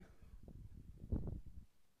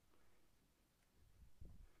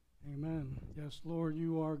Yes, Lord,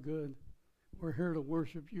 you are good. We're here to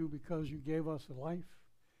worship you because you gave us a life.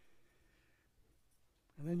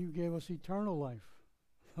 And then you gave us eternal life.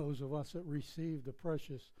 Those of us that received the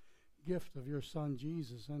precious gift of your Son,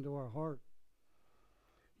 Jesus, into our heart.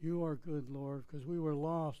 You are good, Lord, because we were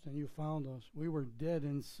lost and you found us. We were dead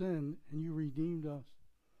in sin and you redeemed us.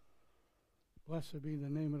 Blessed be the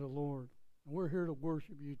name of the Lord. And we're here to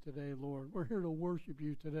worship you today, Lord. We're here to worship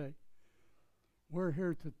you today. We're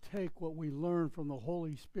here to take what we learn from the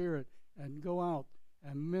Holy Spirit and go out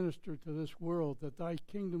and minister to this world, that thy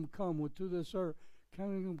kingdom come to this earth,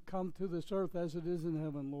 as it is in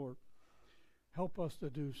heaven, Lord. Help us to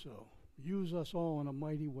do so. Use us all in a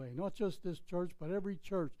mighty way. Not just this church, but every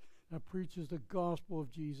church that preaches the gospel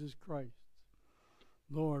of Jesus Christ.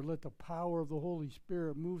 Lord, let the power of the Holy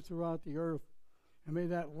Spirit move throughout the earth, and may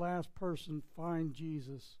that last person find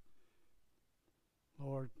Jesus.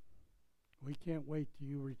 Lord, we can't wait till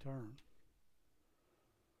you return.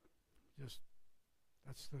 That's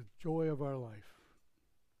the joy of our life.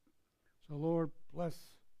 So, Lord,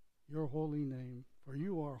 bless your holy name, for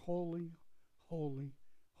you are holy, holy,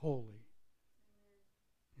 holy.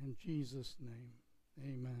 In Jesus' name,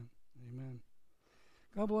 amen. Amen.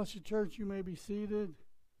 God bless you, church. You may be seated.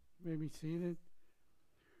 You may be seated.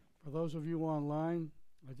 For those of you online,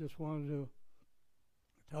 I just wanted to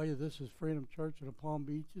tell you this is Freedom Church in the Palm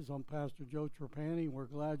Beaches. I'm Pastor Joe Trapani. We're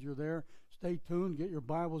glad you're there. Stay tuned. Get your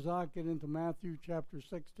Bibles out. Get into Matthew chapter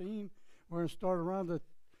 16. We're going to start around the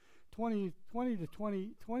 22nd to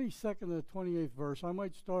the 28th verse. I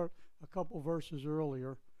might start a couple verses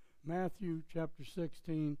earlier. Matthew chapter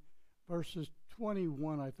 16, verses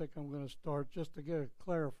 21, I think I'm going to start just to get it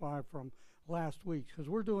clarified from last week. Because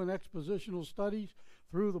we're doing expositional studies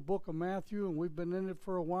through the book of Matthew, and we've been in it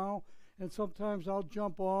for a while. And sometimes I'll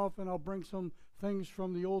jump off and I'll bring some things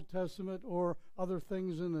from the Old Testament or other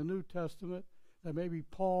things in the New Testament that maybe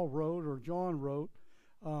Paul wrote or John wrote.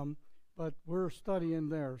 But we're studying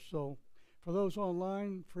there. So for those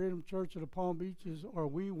online, Freedom Church of the Palm Beaches,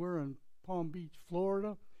 we're in Palm Beach,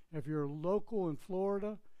 Florida. If you're local in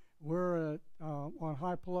Florida, we're on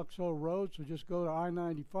High Paluxo Road. So just go to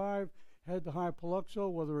I-95, head to High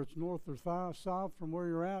Paluxo, whether it's north or south from where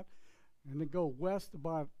you're at, and then go west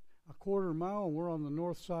about a quarter mile, and we're on the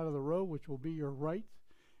north side of the road, which will be your right.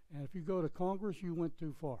 And if you go to Congress, you went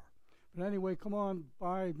too far. But anyway, come on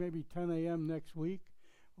by maybe 10 a.m. next week.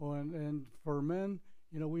 And for men,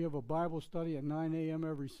 we have a Bible study at 9 a.m.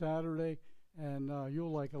 every Saturday, and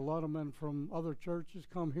you'll like a lot of men from other churches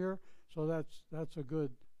come here. So that's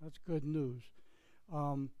good news.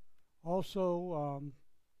 Also,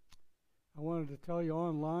 I wanted to tell you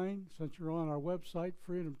online, since you're on our website,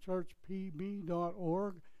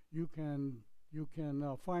 freedomchurchpb.org, you can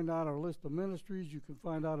find out our list of ministries. You can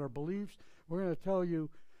find out our beliefs. We're going to tell you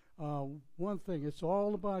one thing. It's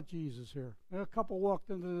all about Jesus here. And a couple walked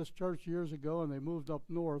into this church years ago, and they moved up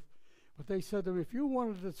north. But they said to me, if you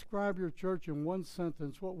wanted to describe your church in one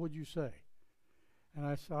sentence, what would you say? And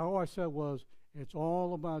all I said was, it's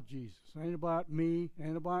all about Jesus. It ain't about me,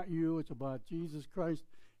 ain't about you. It's about Jesus Christ,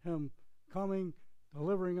 him coming,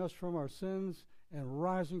 delivering us from our sins, and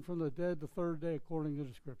rising from the dead the third day according to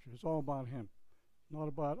the Scripture. It's all about him. Not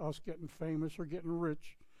about us getting famous or getting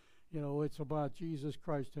rich. It's about Jesus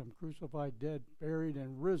Christ, him crucified, dead, buried,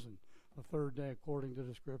 and risen the third day according to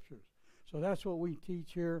the Scriptures. So that's what we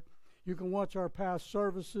teach here. You can watch our past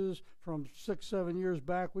services from 6-7 years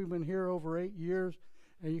back. We've been here over 8 years.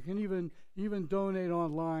 And you can even donate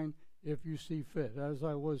online if you see fit. As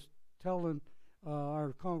I was telling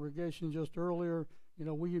our congregation just earlier,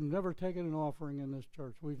 we've never taken an offering in this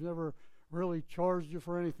church. We've never really charged you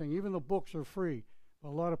for anything. Even the books are free. But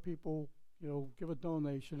a lot of people, give a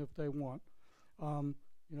donation if they want.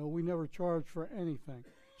 We never charge for anything.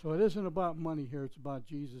 So it isn't about money here. It's about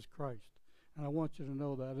Jesus Christ. And I want you to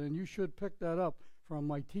know that. And you should pick that up from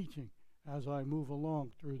my teaching as I move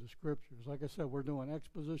along through the Scriptures. Like I said, we're doing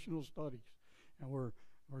expositional studies, and we're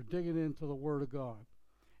digging into the Word of God.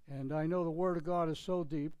 And I know the Word of God is so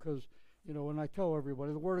deep because, when I tell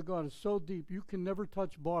everybody, the Word of God is so deep, you can never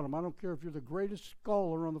touch bottom. I don't care if you're the greatest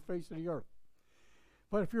scholar on the face of the earth.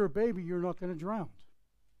 But if you're a baby, you're not going to drown.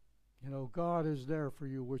 God is there for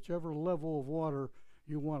you, whichever level of water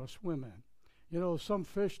you want to swim in. Some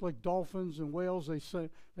fish, like dolphins and whales, they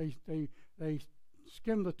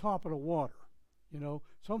skim the top of the water.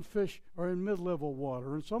 Some fish are in mid-level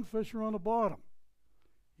water, and some fish are on the bottom.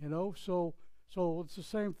 So it's the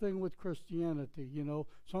same thing with Christianity.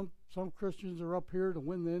 Some Christians are up here to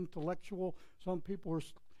win the intellectual. Some people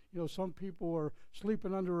are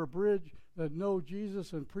sleeping under a bridge that know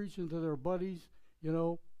Jesus and preaching to their buddies.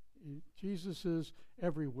 Jesus is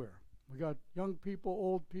everywhere. We got young people,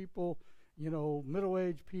 old people,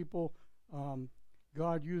 middle-aged people.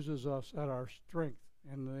 God uses us at our strength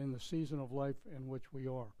in the season of life in which we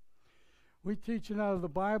are. We're teaching out of the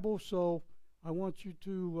Bible, so I want you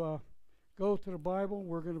to go to the Bible.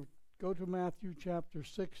 We're going to go to Matthew chapter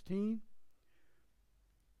 16.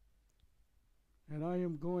 And I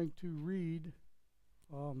am going to read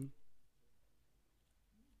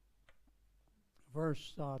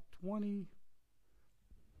verse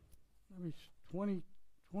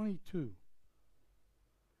 22.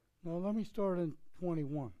 Now let me start in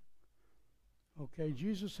 21. Okay,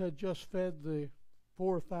 Jesus had just fed the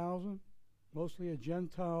 4,000, mostly a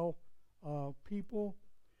Gentile people.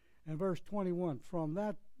 And verse 21, from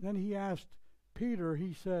that, then he asked Peter,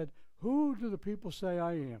 he said, who do the people say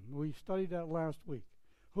I am? We studied that last week.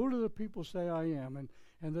 Who do the people say I am?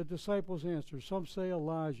 And the disciples answered, some say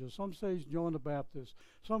Elijah, some say John the Baptist,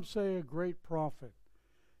 some say a great prophet.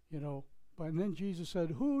 But then Jesus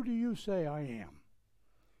said, who do you say I am?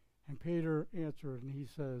 And Peter answered, and he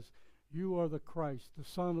says, you are the Christ, the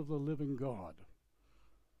Son of the living God.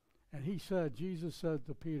 And Jesus said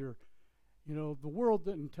to Peter, the world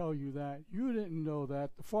didn't tell you that. You didn't know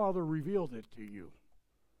that. The Father revealed it to you.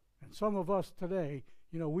 And some of us today,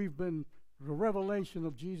 the revelation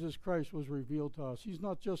of Jesus Christ was revealed to us. He's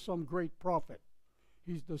not just some great prophet.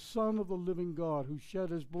 He's the Son of the living God who shed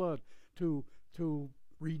his blood to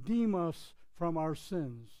redeem us from our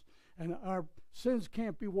sins. And our sins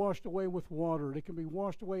can't be washed away with water. They can be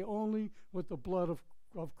washed away only with the blood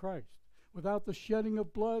of Christ. Without the shedding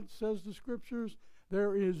of blood, says the Scriptures,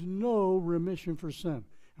 there is no remission for sin.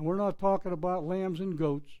 And we're not talking about lambs and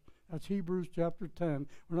goats. That's Hebrews chapter 10.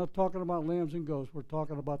 We're not talking about lambs and goats. We're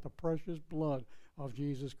talking about the precious blood of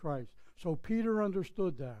Jesus Christ. So Peter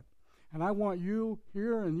understood that. And I want you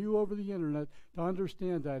here and you over the internet to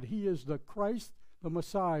understand that he is the Christ, the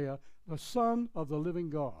Messiah, the Son of the living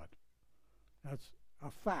God. That's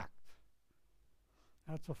a fact.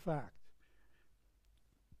 That's a fact.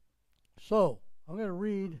 So, I'm going to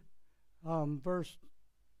read verse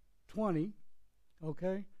 20,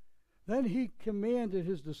 okay? Then he commanded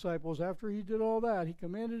his disciples, after he did all that, he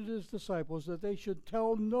commanded his disciples that they should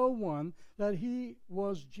tell no one that he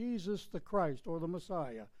was Jesus the Christ, or the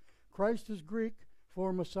Messiah. Christ is Greek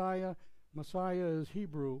for Messiah. Messiah is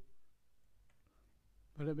Hebrew,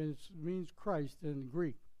 but it means Christ in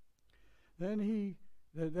Greek. Then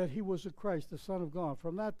that he was the Christ, the Son of God.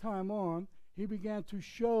 From that time on, he began to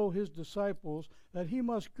show his disciples that he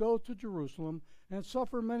must go to Jerusalem and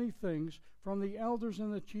suffer many things from the elders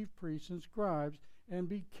and the chief priests and scribes, and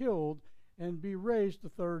be killed and be raised the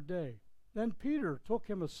third day. Then Peter took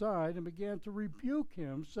him aside and began to rebuke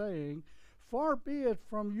him, saying, far be it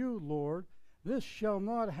from you, Lord, this shall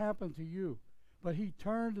not happen to you. But he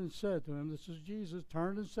turned and said to him, this is Jesus,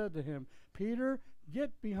 turned and said to him, Peter,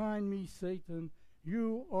 get behind me, Satan.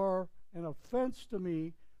 You are an offense to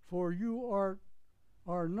me, for you are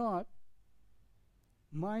not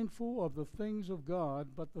mindful of the things of God,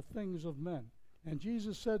 but the things of men. And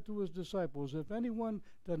Jesus said to his disciples, if anyone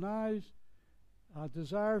desires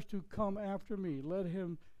to come after me, let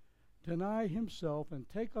him deny himself and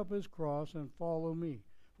take up his cross and follow me.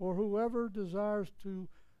 For whoever desires to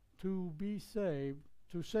be saved,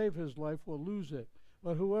 to save his life, will lose it.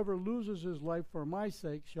 But whoever loses his life for my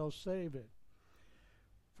sake shall save it.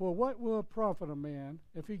 For what will it profit a man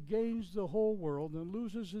if he gains the whole world and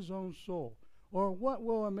loses his own soul? Or what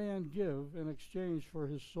will a man give in exchange for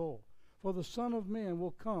his soul? For the Son of Man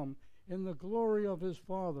will come in the glory of his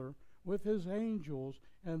Father with his angels,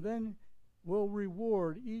 and then will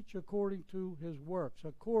reward each according to his works.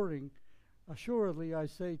 Assuredly I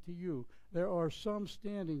say to you, there are some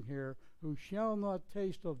standing here who shall not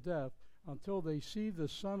taste of death until they see the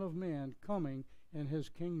Son of Man coming in his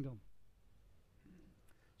kingdom.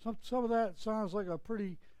 Some of that sounds like a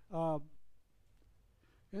pretty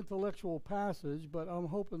intellectual passage, but I'm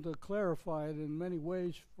hoping to clarify it in many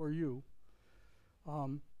ways for you.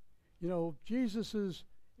 Jesus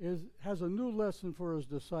has a new lesson for his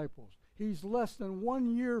disciples. He's less than 1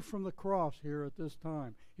 year from the cross here at this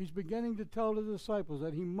time. He's beginning to tell the disciples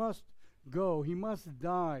that he must go, he must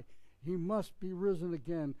die, he must be risen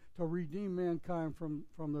again to redeem mankind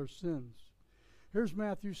from their sins. Here's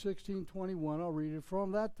Matthew 16:21. I'll read it.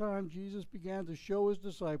 From that time Jesus began to show his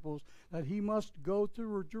disciples that he must go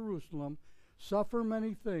to Jerusalem, suffer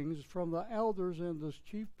many things from the elders and the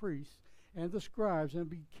chief priests and the scribes, and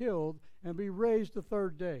be killed and be raised the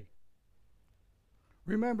third day.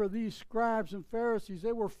 Remember, these scribes and Pharisees,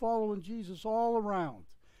 they were following Jesus all around.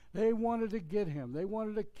 They wanted to get him. They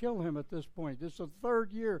wanted to kill him at this point. This is the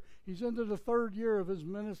third year. He's into the third year of his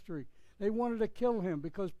ministry. They wanted to kill him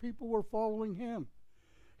because people were following him.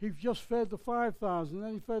 He just fed the 5,000,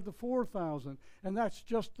 then he fed the 4,000, and that's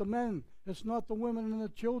just the men. It's not the women and the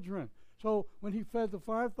children. So when he fed the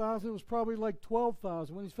 5,000, it was probably like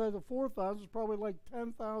 12,000. When he fed the 4,000, it was probably like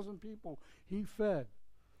 10,000 people he fed.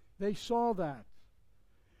 They saw that.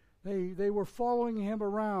 They were following him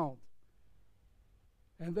around.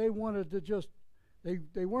 And they wanted to just,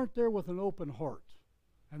 they weren't there with an open heart.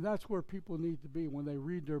 And that's where people need to be when they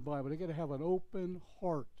read their Bible. They got to have an open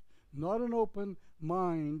heart. Not an open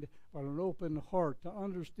mind, but an open heart to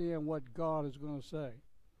understand what God is going to say.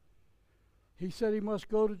 He said he must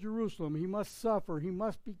go to Jerusalem. He must suffer. He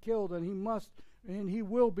must be killed. And he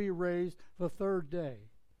will be raised the third day.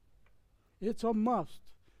 It's a must.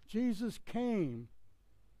 Jesus came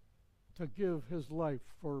to give his life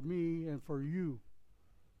for me and for you.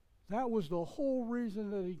 That was the whole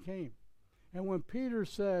reason that he came. And when Peter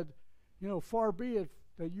said, far be it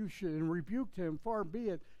that you should, and rebuked him, far be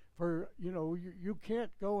it, for, you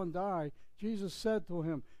can't go and die. Jesus said to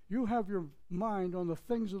him, you have your mind on the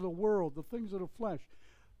things of the world, the things of the flesh.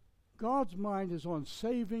 God's mind is on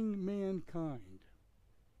saving mankind.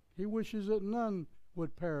 He wishes that none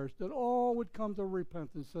would perish, that all would come to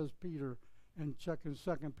repentance, says Peter, and check in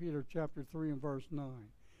 2 Peter chapter 3 and verse 9.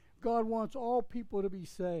 God wants all people to be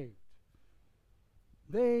saved.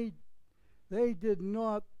 They did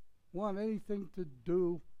not want anything to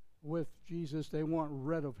do with Jesus. They want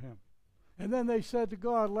rid of him. And then they said to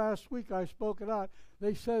God, last week I spoke it out,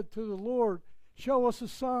 they said to the Lord, show us a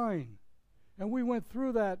sign. And we went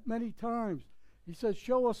through that many times. He said,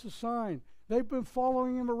 show us a sign. They've been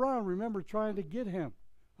following him around, remember, trying to get him.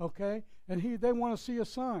 Okay? And they want to see a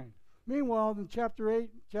sign. Meanwhile, in chapter 8,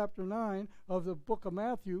 chapter 9 of the book of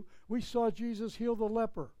Matthew, we saw Jesus heal the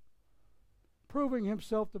leper, proving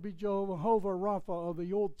himself to be Jehovah Rapha of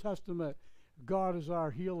the Old Testament. God is our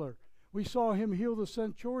healer. We saw him heal the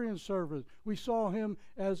centurion's servant. We saw him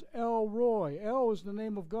as El Roy. El is the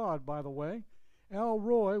name of God, by the way. El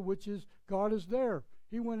Roy, which is God is there.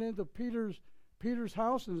 He went into Peter's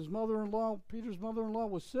house, and Peter's mother-in-law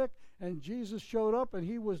was sick, and Jesus showed up, and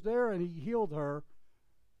he was there, and he healed her.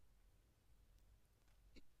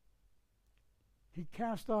 He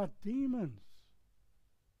cast out demons.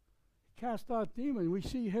 Cast out demons. We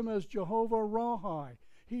see him as Jehovah Rahi.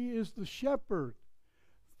 He is the shepherd,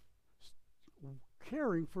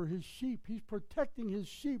 caring for his sheep. He's protecting his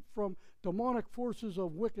sheep from demonic forces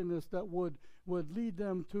of wickedness that would lead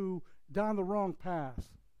them down the wrong path.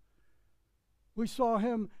 We saw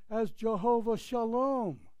him as Jehovah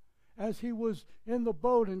Shalom, as he was in the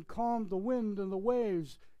boat and calmed the wind and the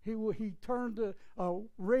waves. He turned a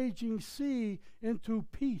raging sea into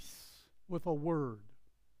peace with a word.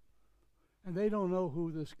 And they don't know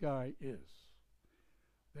who this guy is.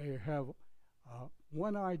 They have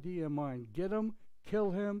one idea in mind. Get him, kill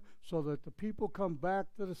him, so that the people come back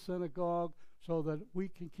to the synagogue, so that we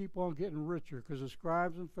can keep on getting richer. Because the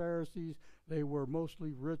scribes and Pharisees, they were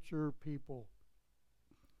mostly richer people.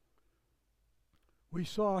 We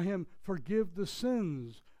saw him forgive the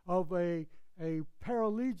sins of a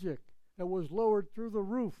paralytic that was lowered through the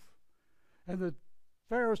roof. And the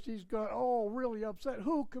Pharisees got all really upset.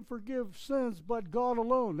 Who can forgive sins but God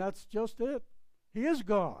alone? That's just it. He is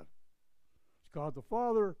God. It's God the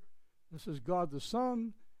Father. This is God the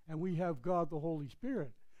Son. And we have God the Holy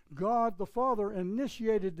Spirit. God the Father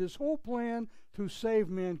initiated this whole plan to save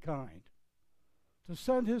mankind. To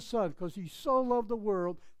send his Son, because he so loved the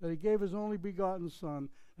world that he gave his only begotten Son,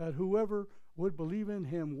 that whoever would believe in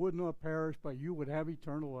him would not perish, but you would have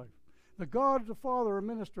eternal life. The God the Father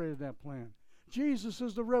administrated that plan. Jesus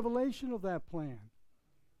is the revelation of that plan.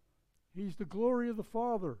 He's the glory of the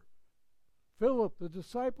Father. Philip, the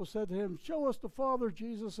disciple, said to him, show us the Father,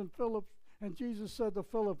 Jesus. And Jesus said to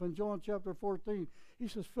Philip in John chapter 14, he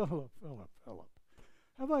says, Philip,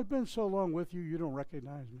 have I been so long with you don't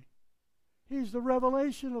recognize me? He's the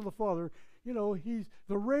revelation of the Father. He's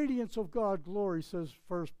the radiance of God's glory, says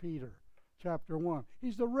 1 Peter chapter 1.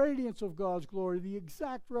 He's the radiance of God's glory, the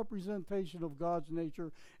exact representation of God's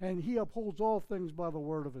nature, and he upholds all things by the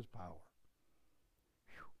word of his power.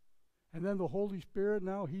 Whew. And then the Holy Spirit,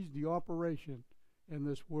 now he's the operation in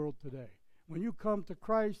this world today. When you come to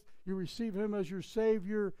Christ, you receive him as your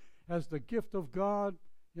Savior, as the gift of God.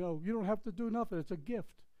 You don't have to do nothing. It's a gift.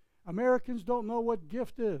 Americans don't know what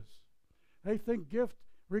gift is. They think gift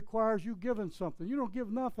requires you giving something. You don't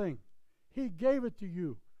give nothing. He gave it to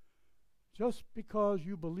you. Just because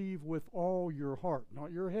you believe with all your heart,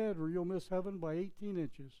 not your head, or you'll miss heaven by 18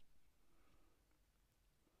 inches.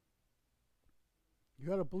 You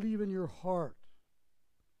got to believe in your heart.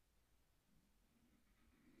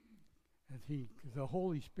 The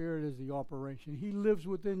Holy Spirit is the operation. He lives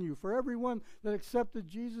within you. For everyone that accepted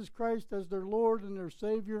Jesus Christ as their Lord and their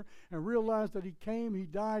Savior and realized that He came, He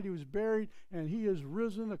died, He was buried, and He is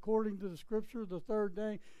risen according to the Scripture the third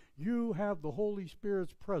day, you have the Holy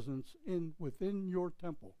Spirit's presence within your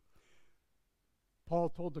temple. Paul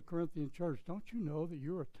told the Corinthian church, don't you know that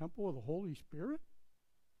you're a temple of the Holy Spirit?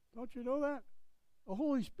 Don't you know that? The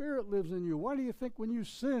Holy Spirit lives in you. Why do you think when you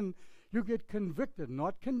sin, you get convicted?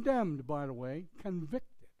 Not condemned, by the way,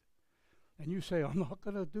 convicted. And you say, I'm not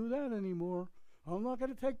going to do that anymore. I'm not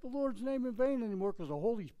going to take the Lord's name in vain anymore because the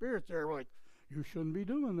Holy Spirit's there. Like, you shouldn't be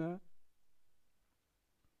doing that.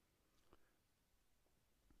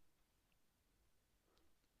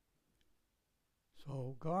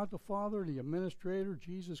 So God the Father, the administrator,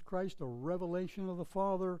 Jesus Christ, the revelation of the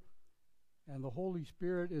Father, and the Holy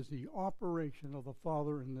Spirit is the operation of the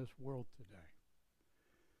Father in this world today.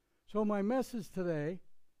 So my message today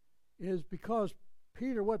is because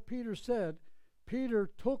what Peter said, Peter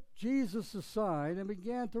took Jesus aside and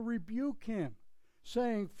began to rebuke him,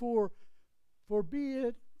 saying, far be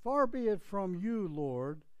it from you,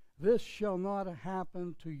 Lord, this shall not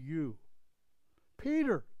happen to you.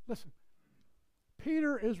 Peter, listen,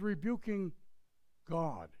 Peter is rebuking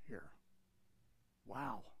God here.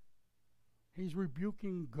 Wow. He's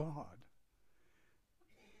rebuking God.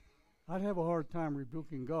 I'd have a hard time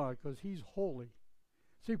rebuking God because He's holy.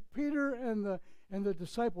 See, Peter and the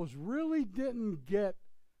disciples really didn't get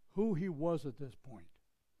who He was at this point.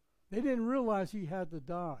 They didn't realize He had to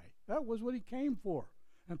die. That was what He came for.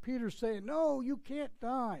 And Peter's saying, no, you can't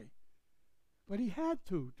die. But He had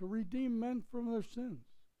to redeem men from their sins.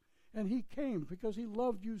 And He came because He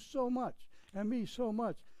loved you so much and me so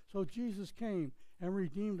much. So Jesus came and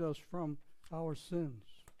redeemed us from our sins.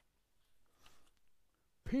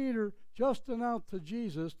 Peter just announced to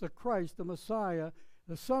Jesus, the Christ, the Messiah,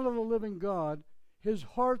 the Son of the living God. Peter's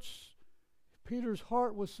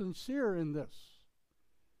heart was sincere in this.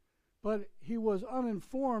 But he was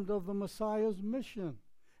uninformed of the Messiah's mission.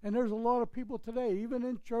 And there's a lot of people today, even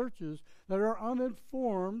in churches, that are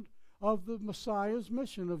uninformed of the Messiah's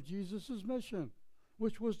mission, of Jesus' mission,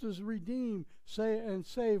 which was to redeem, and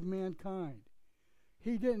save mankind.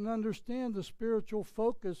 He didn't understand the spiritual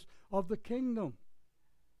focus of the kingdom.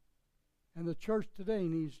 And the church today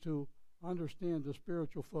needs to understand the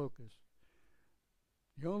spiritual focus.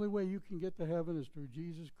 The only way you can get to heaven is through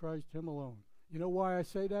Jesus Christ, Him alone. You know why I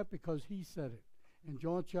say that? Because He said it. In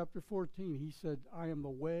John chapter 14, He said, I am the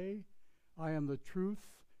way, I am the truth,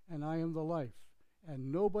 and I am the life.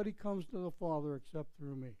 And nobody comes to the Father except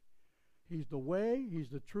through me. He's the way, He's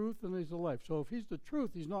the truth, and He's the life. So if He's the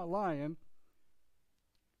truth, He's not lying.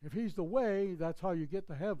 If He's the way, that's how you get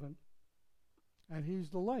to heaven. And He's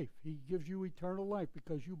the life. He gives you eternal life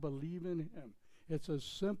because you believe in Him. It's as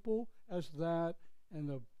simple as that, and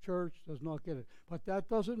the church does not get it. But that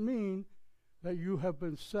doesn't mean that you have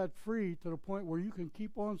been set free to the point where you can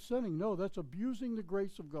keep on sinning. No, that's abusing the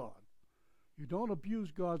grace of God. You don't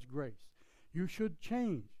abuse God's grace. You should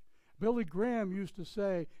change. Billy Graham used to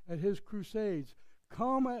say at his crusades,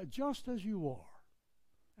 come just as you are.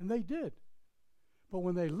 And they did. But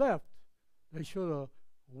when they left, they should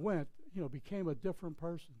have became a different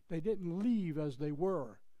person. They didn't leave as they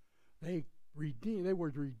were. They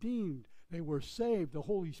were redeemed. They were saved. The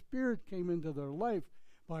Holy Spirit came into their life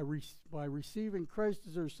by receiving Christ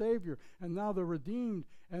as their Savior. And now they're redeemed,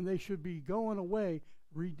 and they should be going away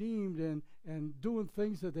redeemed and doing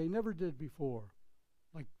things that they never did before.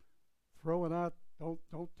 Like throwing out, don't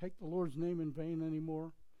take the Lord's name in vain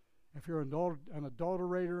anymore. If you're an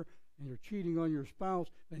adulterator and you're cheating on your spouse,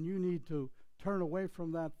 then you need to turn away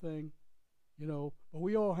from that thing. But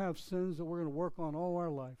we all have sins that we're going to work on all our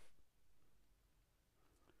life.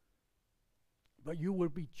 But you will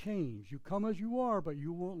be changed. You come as you are, but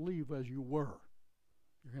you won't leave as you were.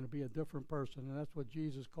 You're going to be a different person, and that's what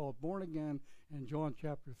Jesus called born again in John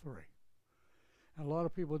chapter 3. And a lot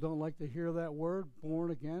of people don't like to hear that word,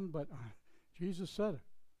 born again, but Jesus said it.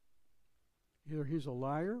 Either He's a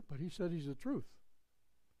liar, but He said He's the truth.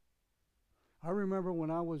 I remember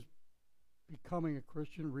when I was becoming a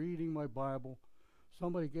Christian, reading my Bible,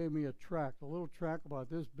 somebody gave me a little tract about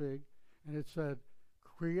this big, and it said,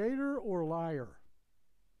 Creator or liar?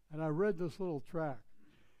 And I read this little tract,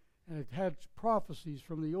 and it had prophecies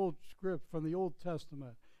from the old script, from the Old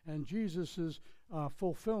Testament, and Jesus'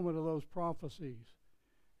 fulfillment of those prophecies.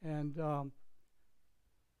 And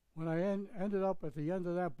when I ended up at the end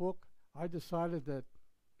of that book, I decided that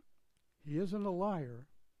He isn't a liar,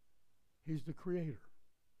 He's the Creator.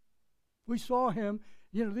 We saw Him,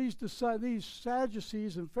 these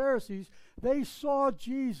Sadducees and Pharisees, they saw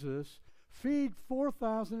Jesus feed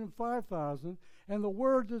 4,000 and 5,000. And the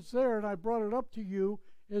word that's there, and I brought it up to you,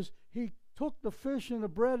 is he took the fish and the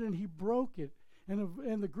bread and he broke it.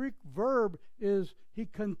 And the Greek verb is he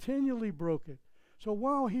continually broke it. So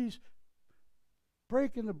while he's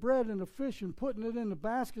breaking the bread and the fish and putting it in the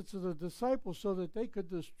baskets of the disciples so that they could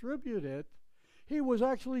distribute it, he was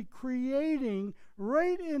actually creating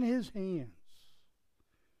right in his hands.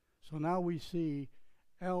 So now we see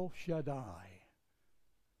El Shaddai,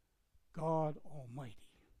 God Almighty,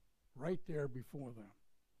 right there before them.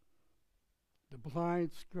 The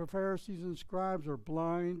blind Pharisees and scribes are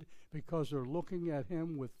blind because they're looking at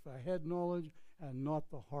him with the head knowledge and not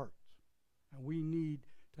the heart. And we need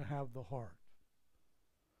to have the heart.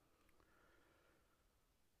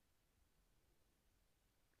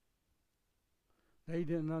 They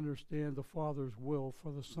didn't understand the Father's will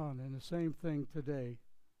for the Son. And the same thing today,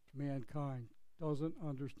 mankind doesn't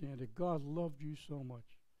understand it. God loved you so much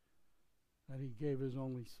that he gave his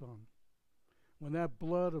only Son. When that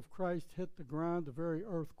blood of Christ hit the ground, the very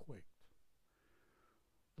earth quaked.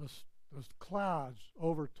 The clouds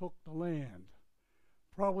overtook the land.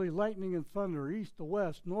 Probably lightning and thunder, east to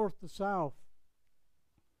west, north to south.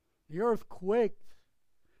 The earth quaked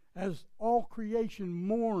as all creation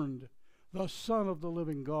mourned the Son of the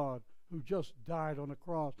living God who just died on the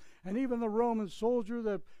cross. And even the Roman soldier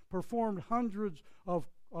that performed hundreds of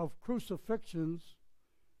crucifixions,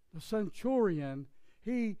 the centurion,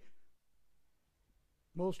 he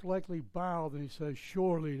most likely bowed and he says,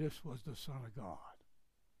 surely this was the Son of God.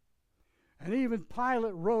 And even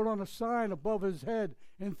Pilate wrote on a sign above his head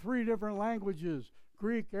in 3 different languages,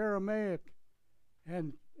 Greek, Aramaic,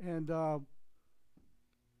 and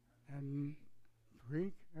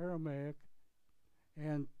Greek, Aramaic,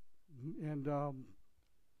 and the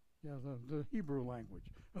Hebrew language.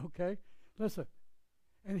 Okay, listen,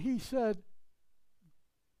 and he said,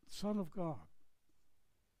 "Son of God,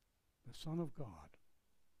 the Son of God."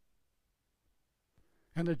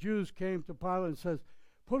 And the Jews came to Pilate and says,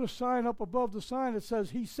 "Put a sign up above the sign that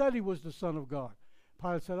says he said he was the Son of God."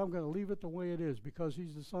 Pilate said, "I'm going to leave it the way it is because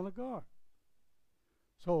he's the Son of God."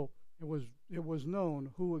 So it was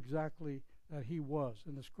known who exactly that he was,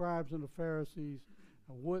 and the scribes and the Pharisees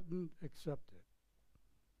wouldn't accept it.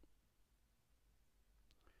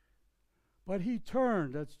 But he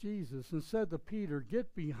turned, that's Jesus, and said to Peter,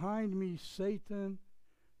 "Get behind me, Satan.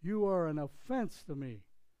 You are an offense to me,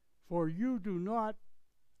 for you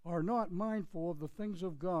are not mindful of the things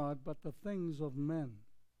of God, but the things of men."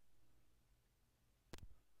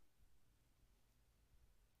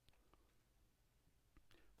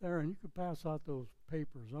 Darren, you could pass out those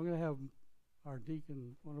papers. I'm going to have our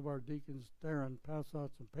deacon, one of our deacons, Darren, pass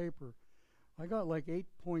out some paper. I got like 8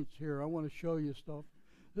 points here. I want to show you stuff.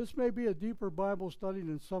 This may be a deeper Bible study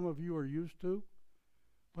than some of you are used to,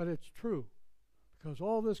 but it's true, because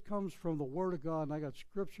all this comes from the Word of God, and I got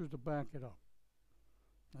scriptures to back it up.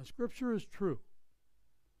 Now, Scripture is true.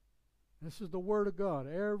 This is the Word of God.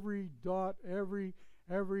 Every dot, every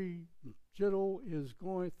fiddle is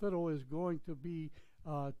going to be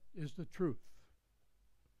is the truth.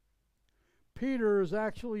 Peter is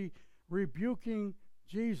actually rebuking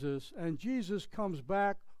Jesus, and Jesus comes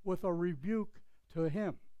back with a rebuke to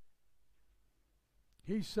him.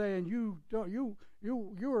 He's saying, you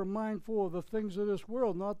are mindful of the things of this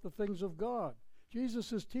world, not the things of God.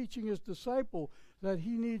 Jesus is teaching his disciple that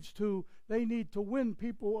they need to win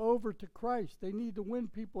people over to Christ. They need to win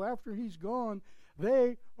people after he's gone.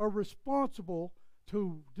 They are responsible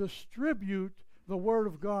to distribute the Word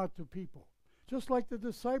of God to people. Just like the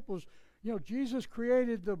disciples, Jesus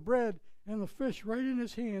created the bread and the fish right in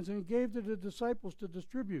his hands and gave to the disciples to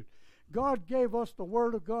distribute. God gave us the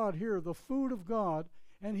Word of God here, the food of God,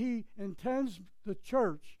 and he intends the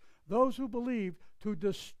church, those who believe, to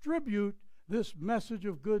distribute this message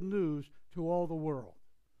of good news to all the world.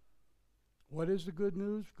 What is the good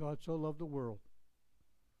news? God so loved the world.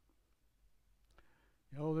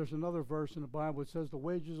 There's another verse in the Bible that says the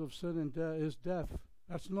wages of sin is death.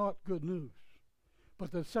 That's not good news.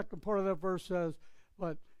 But the second part of that verse says,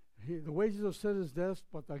 the wages of sin is death,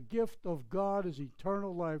 but the gift of God is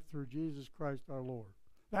eternal life through Jesus Christ our Lord.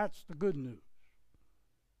 That's the good news.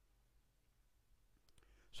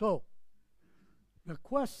 So, the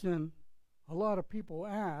question a lot of people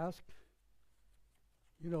ask,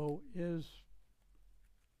 is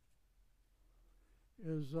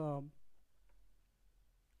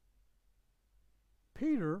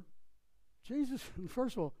Peter, Jesus,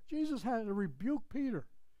 first of all, Jesus had to rebuke Peter.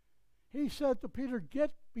 He said to Peter,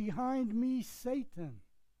 "Get behind me, Satan."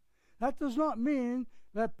 That does not mean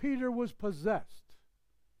that Peter was possessed.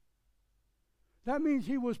 That means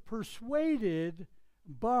he was persuaded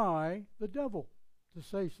by the devil to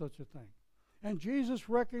say such a thing. And Jesus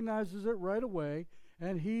recognizes it right away,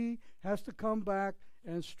 and he has to come back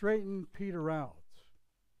and straighten Peter out.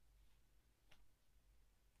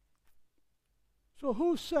 So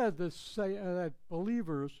who said this, that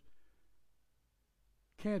believers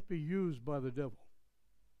can't be used by the devil?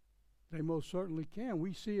 They most certainly can.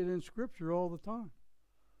 We see it in Scripture all the time.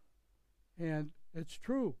 And it's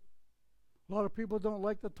true. A lot of people don't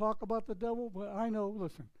like to talk about the devil, but I know,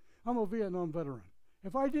 listen, I'm a Vietnam veteran.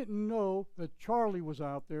 If I didn't know that Charlie was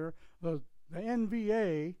out there, the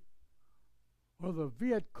NVA or the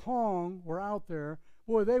Viet Cong were out there,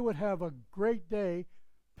 boy, they would have a great day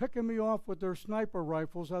picking me off with their sniper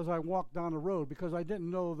rifles as I walked down the road because I didn't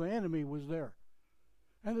know the enemy was there.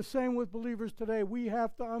 And the same with believers today. We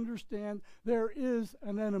have to understand there is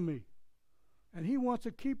an enemy. And he wants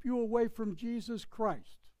to keep you away from Jesus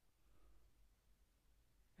Christ.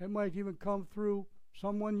 It might even come through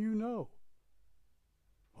someone you know.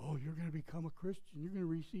 Oh, you're going to become a Christian. You're going to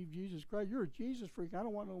receive Jesus Christ. You're a Jesus freak. I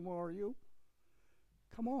don't want no more of you.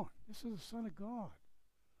 Come on. This is the Son of God.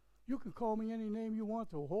 You can call me any name you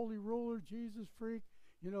want to. Holy ruler, Jesus freak,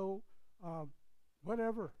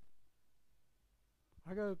 whatever.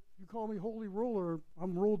 You call me holy ruler,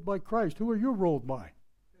 I'm ruled by Christ. Who are you ruled by?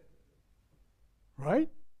 Right?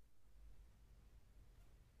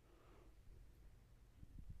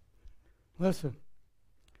 Listen,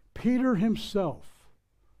 Peter himself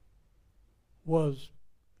was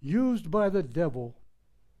used by the devil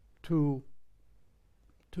to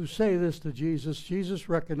say this to Jesus. Jesus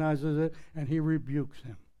recognizes it, and he rebukes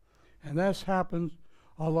him. And this happens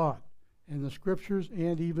a lot in the Scriptures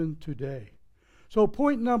and even today. So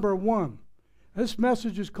point number 1, this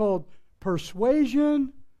message is called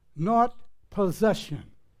Persuasion Not Possession.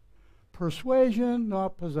 Persuasion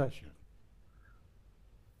Not Possession.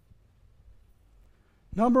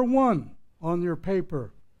 Number 1 on your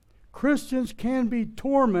paper, Christians can be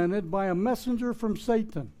tormented by a messenger from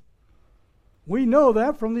Satan. We know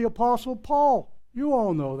that from the Apostle Paul. You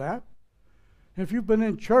all know that. If you've been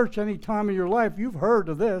in church any time in your life, you've heard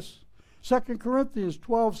of this. 2 Corinthians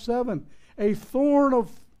 12:7. A thorn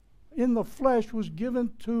in the flesh was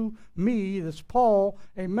given to me, this Paul,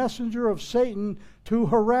 a messenger of Satan, to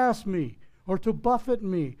harass me, or to buffet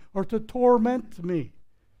me, or to torment me.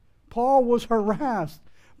 Paul was harassed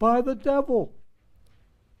by the devil.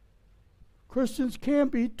 Christians can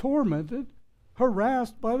be tormented,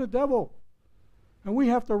 harassed by the devil. And we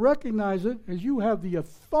have to recognize it as you have the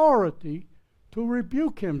authority to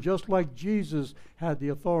rebuke him, just like Jesus had the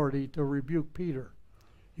authority to rebuke Peter.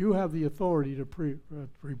 You have the authority to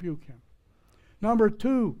rebuke him. Number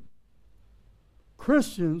 2,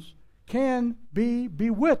 Christians can be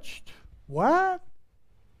bewitched. What?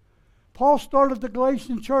 Paul started the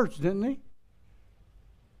Galatian church, didn't he?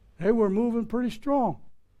 They were moving pretty strong.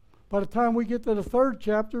 By the time we get to the 3rd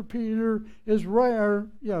chapter,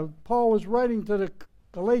 Paul is writing to the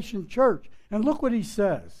Galatian church. And look what he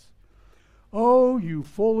says. Oh, you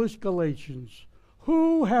foolish Galatians,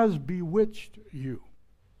 who has bewitched you,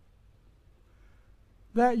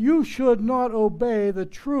 that you should not obey the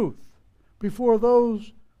truth before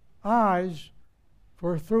those eyes,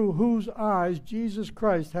 for through whose eyes Jesus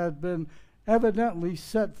Christ had been evidently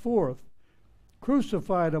set forth,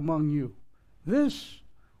 crucified among you. This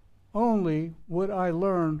only would I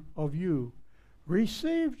learn of you.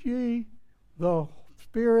 Received ye the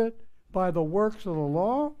Spirit by the works of the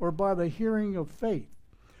law, or by the hearing of faith?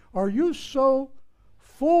 Are you so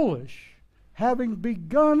foolish, having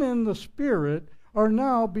begun in the Spirit, are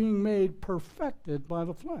now being made perfected by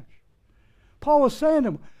the flesh? Paul was saying to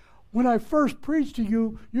him, when I first preached to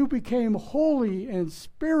you, you became holy and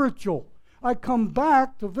spiritual. I come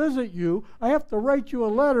back to visit you. I have to write you a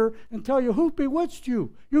letter and tell you who bewitched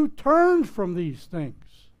you. You turned from these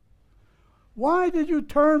things. Why did you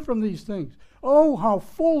turn from these things? Oh, how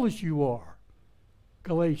foolish you are,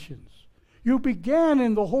 Galatians. You began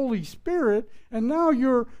in the Holy Spirit, and now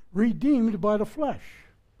you're redeemed by the flesh.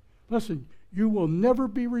 Listen, you will never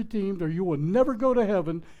be redeemed, or you will never go to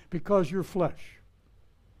heaven because you're flesh.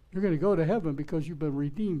 You're going to go to heaven because you've been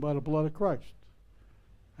redeemed by the blood of Christ.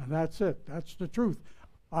 And that's it. That's the truth.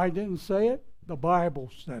 I didn't say it. The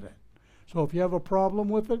Bible said it. So if you have a problem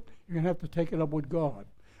with it, you're going to have to take it up with God.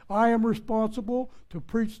 I am responsible to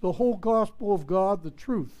preach the whole gospel of God, the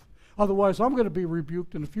truth. Otherwise, I'm going to be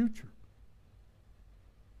rebuked in the future.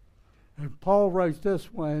 And Paul writes this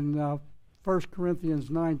in 1 Corinthians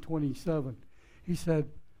 9:27. He said,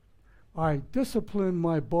 I discipline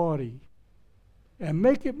my body and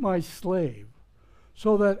make it my slave,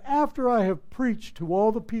 so that after I have preached to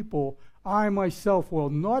all the people, I myself will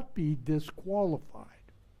not be disqualified.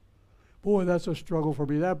 Boy, that's a struggle for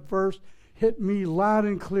me. That verse hit me loud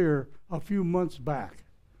and clear a few months back.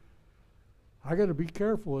 I got to be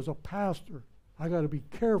careful as a pastor. I got to be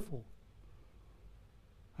careful.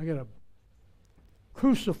 I got to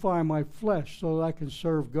crucify my flesh so that I can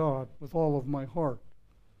serve God with all of my heart.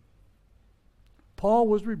 Paul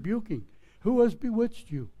was rebuking. Who has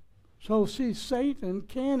bewitched you? So see, Satan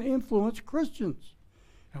can influence Christians.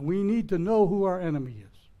 And we need to know who our enemy is.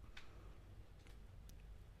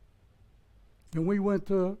 When we went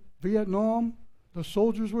to Vietnam, the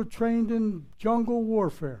soldiers were trained in jungle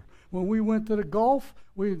warfare. When we went to the Gulf,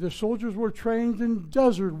 the soldiers were trained in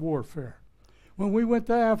desert warfare. When we went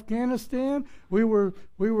to Afghanistan, we were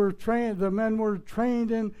trained. The men were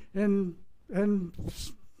trained in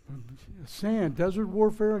sand, desert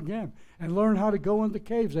warfare again, and learn how to go into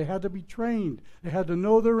caves. They had to be trained. They had to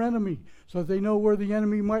know their enemy so that they know where the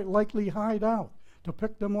enemy might likely hide out to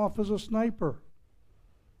pick them off as a sniper.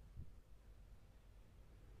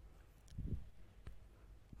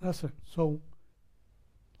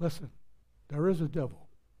 Listen, there is a devil.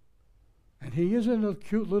 And he isn't a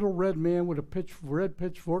cute little red man with a red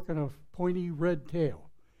pitchfork and a pointy red tail.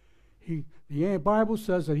 The Bible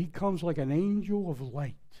says that he comes like an angel of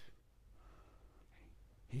light.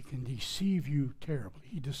 He can deceive you terribly.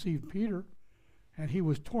 He deceived Peter, and he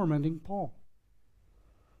was tormenting Paul.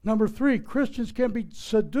 Number 3, Christians can be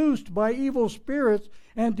seduced by evil spirits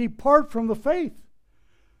and depart from the faith.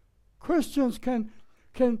 Christians can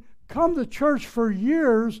come to church for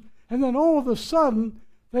years, and then all of a sudden,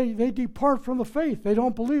 they depart from the faith. They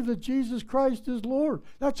don't believe that Jesus Christ is Lord.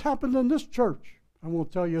 That's happened in this church. I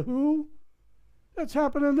won't tell you who. That's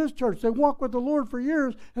happened in this church. They walk with the Lord for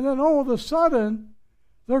years, and then all of a sudden,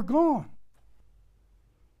 they're gone.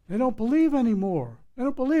 They don't believe anymore. They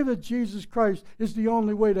don't believe that Jesus Christ is the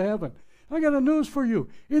only way to heaven. I got a news for you.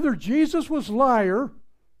 Either Jesus was a liar,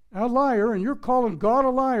 and you're calling God a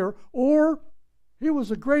liar, or he was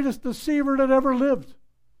the greatest deceiver that ever lived.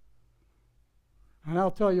 And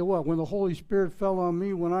I'll tell you what, when the Holy Spirit fell on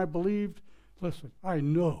me, when I believed, listen, I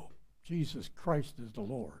know Jesus Christ is the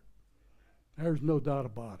Lord. There's no doubt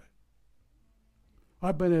about it.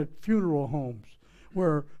 I've been at funeral homes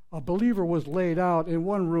where a believer was laid out in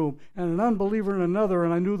one room and an unbeliever in another,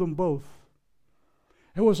 and I knew them both.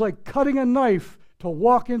 It was like cutting a knife to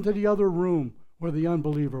walk into the other room where the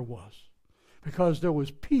unbeliever was, because there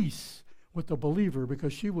was peace with the believer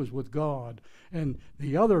because she was with God. And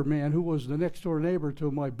the other man, who was the next door neighbor to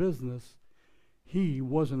my business, he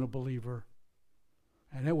wasn't a believer.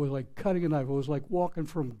 And it was like cutting a knife. It was like walking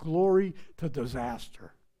from glory to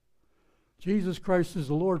disaster. Jesus Christ is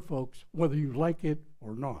the Lord, folks, whether you like it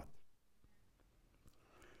or not.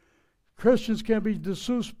 Christians can be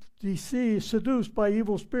seduced by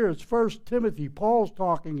evil spirits. 1 Timothy, Paul's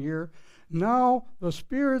talking here. Now the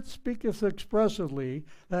Spirit speaketh expressly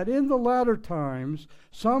that in the latter times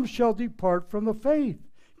some shall depart from the faith,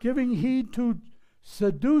 giving heed to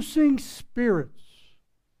seducing spirits,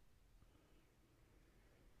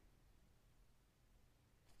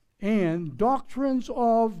 and doctrines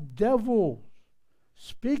of devils,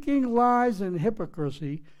 speaking lies and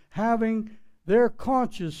hypocrisy, having their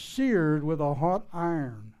conscience seared with a hot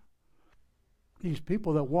iron. These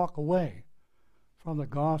people that walk away from the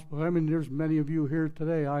gospel. I mean, there's many of you here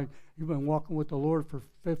today. You've been walking with the Lord for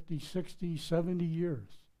 50, 60, 70 years.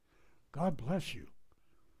 God bless you.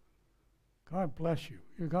 God bless you.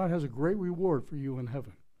 God has a great reward for you in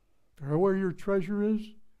heaven. For where your treasure is,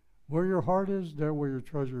 where your heart is, there will your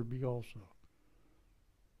treasure be also.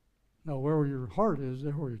 Now, where your heart is,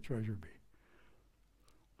 there will your treasure be.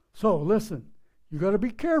 So, listen, you got to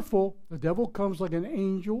be careful. The devil comes like an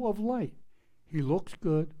angel of light. He looks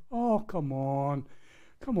good. Oh, come on.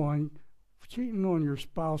 Come on. Cheating on your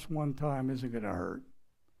spouse one time isn't going to hurt.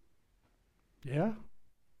 Yeah?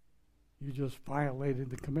 You just violated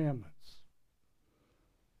the commandments.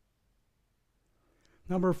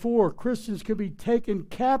 Number 4, Christians can be taken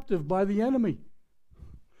captive by the enemy.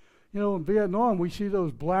 You know, in Vietnam, we see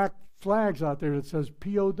those black flags out there that says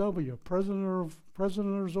POW,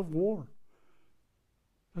 prisoners of war.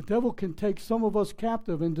 The devil can take some of us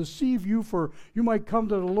captive and deceive you you might come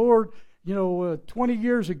to the Lord, 20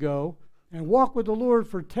 years ago and walk with the Lord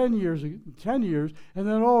for 10 years, and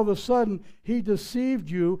then all of a sudden he deceived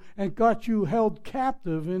you and got you held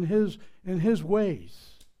captive in his ways.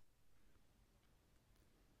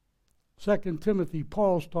 2 Timothy,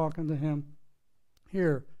 Paul's talking to him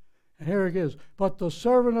here. And here it is. But the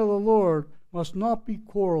servant of the Lord must not be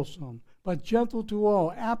quarrelsome, but gentle to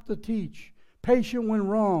all, apt to teach, patient when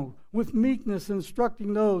wrong, with meekness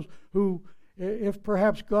instructing those who, if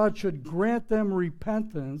perhaps God should grant them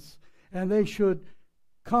repentance, and they should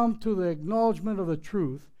come to the acknowledgement of the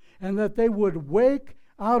truth, and that they would wake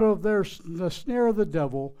out of the snare of the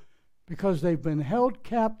devil, because they've been held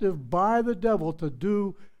captive by the devil to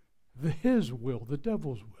do his will, the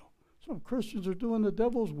devil's will. Some Christians are doing the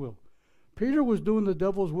devil's will. Peter was doing the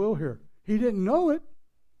devil's will here. He didn't know it,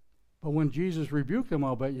 but when Jesus rebuked him,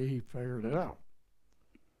 I'll bet you he figured it out.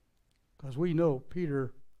 Because we know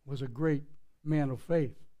Peter was a great man of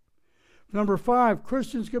faith. Number 5,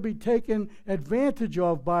 Christians can be taken advantage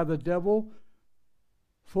of by the devil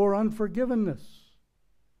for unforgiveness.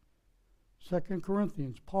 2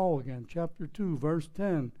 Corinthians, Paul again, chapter 2, verse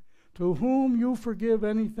 10. To whom you forgive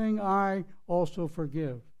anything, I also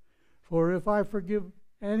forgive. For if I forgive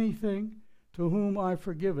anything, to whom I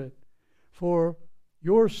forgive it, for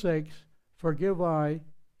your sakes forgive I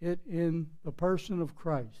it in the person of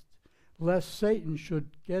Christ, lest Satan should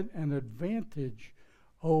get an advantage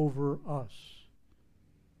over us.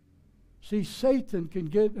 See, Satan can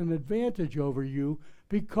get an advantage over you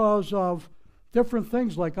because of different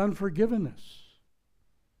things like unforgiveness.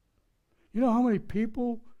 You know how many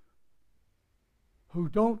people who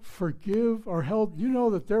don't forgive are held, you know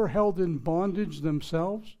that they're held in bondage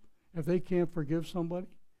themselves if they can't forgive somebody?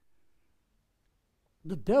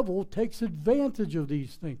 The devil takes advantage of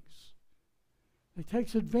these things. He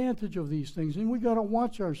takes advantage of these things, and we got to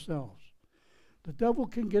watch ourselves. The devil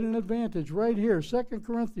can get an advantage right here. 2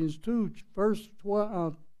 Corinthians 2, verse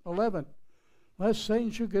 11. Lest Satan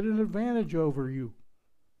should get an advantage over you.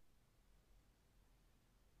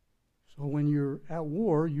 So when you're at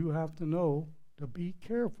war, you have to know to be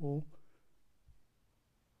careful,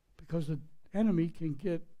 because the enemy can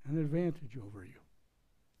get an advantage over you.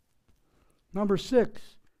 Number 6,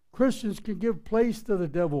 Christians can give place to the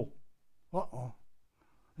devil. Uh-oh.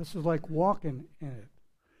 This is like walking in it.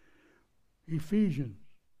 Ephesians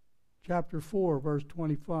chapter 4, verse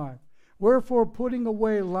 25. Wherefore, putting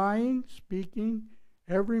away lying, speaking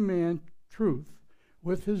every man truth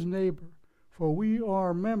with his neighbor, for we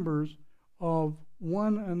are members of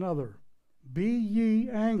one another. Be ye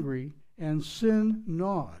angry, and sin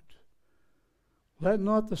not. Let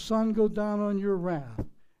not the sun go down on your wrath,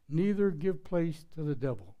 neither give place to the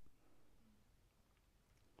devil.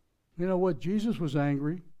 You know what? Jesus was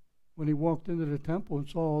angry when he walked into the temple and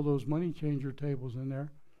saw all those money changer tables in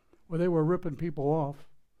there, where they were ripping people off.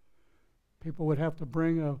 People would have to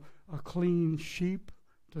bring a clean sheep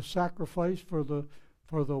to sacrifice for the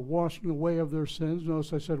washing away of their sins.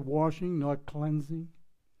 Notice I said washing, not cleansing.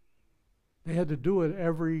 They had to do it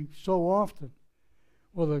every so often.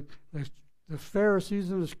 Well, the Pharisees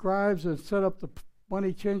and the scribes that set up the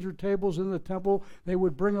money changer tables in the temple, they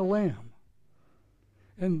would bring a lamb.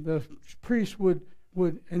 And the priest would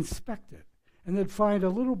inspect it. And they'd find a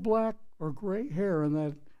little black or gray hair in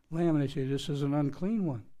that lamb, and they say, this is an unclean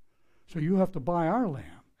one. So you have to buy our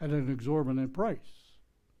lamb at an exorbitant price.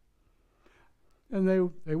 And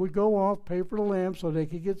they would go off, pay for the lamb so they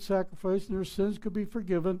could get sacrificed and their sins could be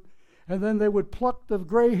forgiven. And then they would pluck the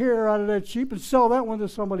gray hair out of that sheep and sell that one to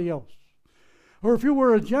somebody else. Or if you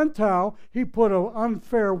were a Gentile, he put an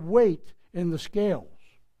unfair weight in the scales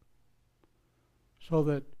so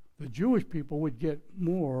that the Jewish people would get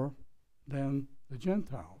more than the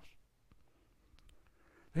Gentiles.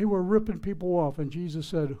 They were ripping people off, and Jesus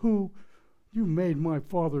said, you made my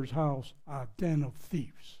Father's house a den of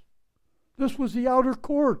thieves. This was the outer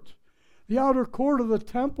court. The outer court of the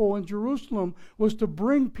temple in Jerusalem was to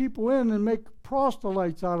bring people in and make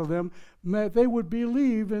proselytes out of them. They would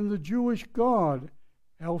believe in the Jewish God,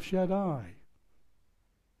 El Shaddai,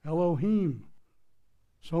 Elohim.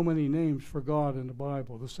 So many names for God in the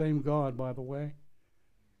Bible. The same God, by the way.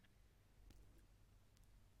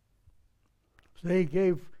 So they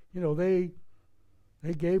gave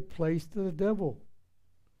place to the devil.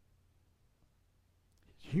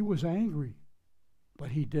 He was angry, but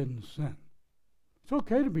he didn't sin. It's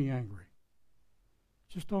okay to be angry.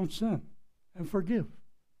 Just don't sin and forgive.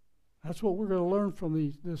 That's what we're going to learn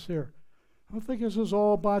from this here. I don't think this is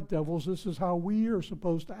all about devils. This is how we are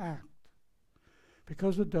supposed to act.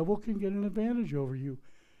 Because the devil can get an advantage over you.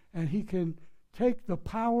 And he can take the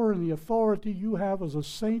power and the authority you have as a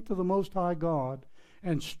saint of the Most High God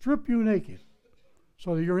and strip you naked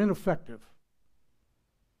so that you're ineffective.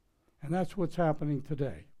 And that's what's happening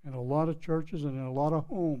today in a lot of churches and in a lot of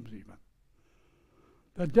homes even.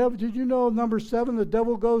 The devil, did you know, number 7, the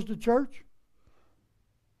devil goes to church?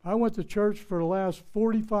 I went to church for the last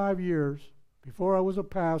 45 years. Before I was a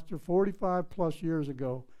pastor, 45 plus years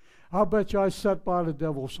ago. I'll bet you I sat by the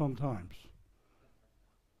devil sometimes.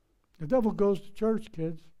 The devil goes to church,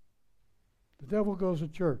 kids. The devil goes to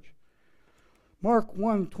church. Mark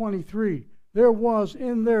 1:23. There was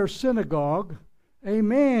in their synagogue a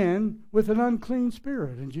man with an unclean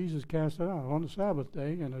spirit. And Jesus cast it out on the Sabbath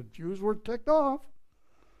day, and the Jews were ticked off.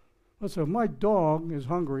 Listen, if my dog is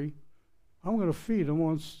hungry, I'm going to feed him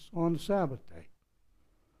on the Sabbath day.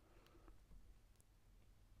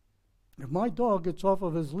 If my dog gets off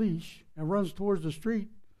of his leash and runs towards the street,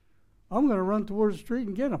 I'm going to run towards the street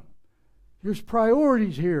and get him. There's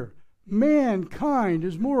priorities here. Mankind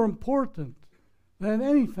is more important than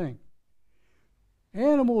anything.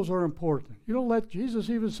 Animals are important. You don't let, Jesus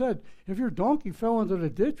even said, if your donkey fell into the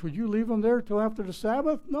ditch, would you leave him there till after the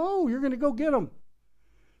Sabbath? No, you're going to go get him.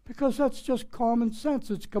 Because that's just common sense.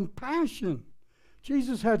 It's compassion.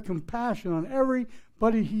 Jesus had compassion on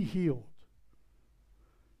everybody he healed.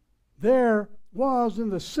 There was in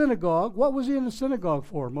the synagogue, what was he in the synagogue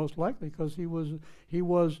for? Most likely because he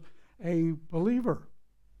was a believer.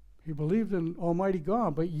 He believed in Almighty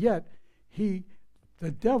God, but yet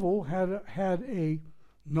the devil had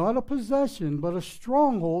not a possession, but a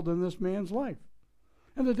stronghold in this man's life.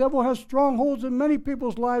 And the devil has strongholds in many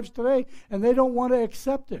people's lives today, and they don't want to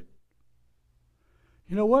accept it.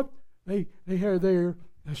 You know what? They have the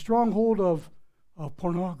stronghold of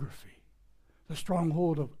pornography, the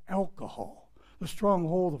stronghold of alcohol, the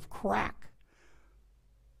stronghold of crack,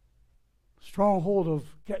 the stronghold of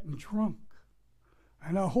getting drunk,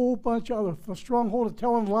 and a whole bunch of other, the stronghold of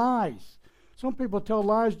telling lies. Some people tell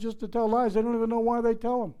lies just to tell lies. They don't even know why they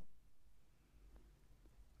tell them.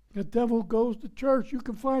 The devil goes to church. You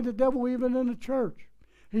can find the devil even in the church.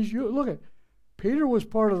 Look at Peter was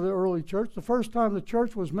part of the early church. The first time the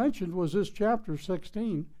church was mentioned was this chapter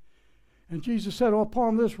 16. And Jesus said,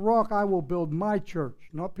 upon this rock I will build my church.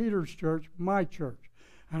 Not Peter's church, my church.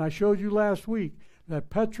 And I showed you last week that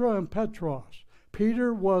Petra and Petros.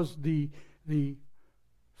 Peter was the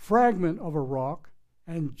fragment of a rock,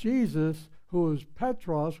 and Jesus, who was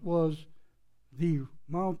Petros, was the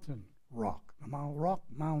mountain rock, the rock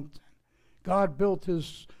mountain. God built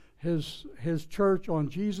his church on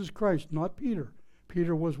Jesus Christ, not Peter.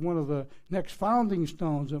 Peter was one of the next founding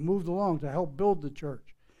stones that moved along to help build the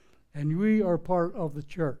church. And we are part of the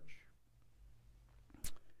church.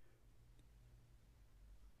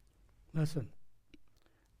 Listen.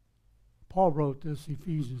 Paul wrote this,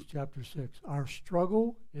 Ephesians chapter 6. Our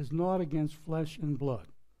struggle is not against flesh and blood.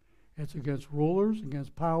 It's against rulers,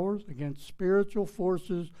 against powers, against spiritual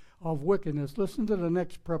forces of wickedness. Listen to the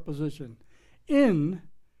next preposition. In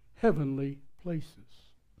heavenly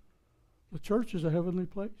places. The church is a heavenly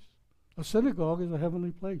place. A synagogue is a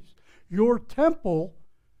heavenly place. Your temple,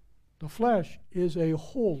 the flesh, is a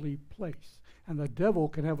holy place. And the devil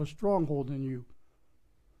can have a stronghold in you.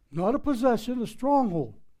 Not a possession, a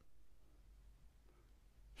stronghold.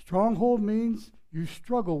 Stronghold means you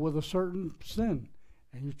struggle with a certain sin.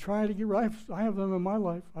 And you try to get right. I have them in my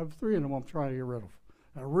life. I have 3 of them I'm trying to get rid of.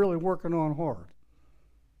 I'm really working on hard.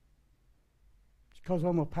 Because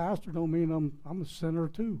I'm a pastor don't mean I'm a sinner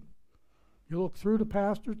too. You look through the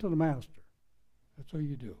pastor to the master. That's what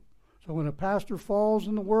you do. So when a pastor falls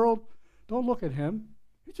in the world, don't look at him.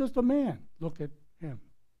 He's just a man. Look at him.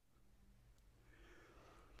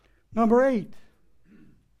 Number 8.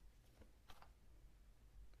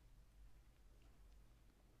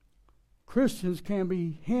 Christians can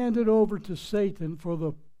be handed over to Satan for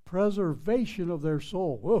the preservation of their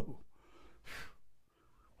soul. Whoa.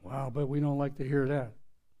 Wow, but we don't like to hear that.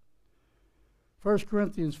 1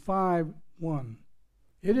 Corinthians 5:1.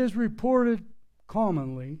 It is reported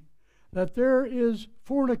commonly that there is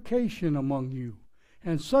fornication among you,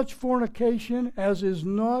 and such fornication as is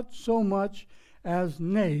not so much as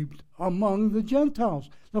named among the Gentiles.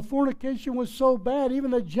 The fornication was so bad,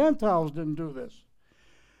 even the Gentiles didn't do this.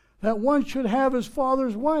 That one should have his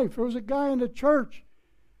father's wife. There was a guy in the church.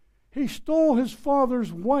 He stole his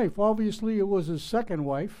father's wife. Obviously, it was his second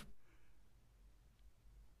wife.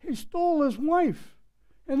 He stole his wife.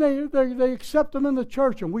 And they accept him in the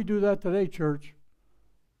church. And we do that today, church.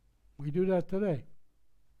 We do that today.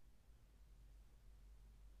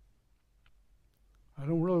 I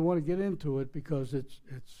don't really want to get into it because it's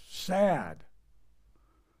sad.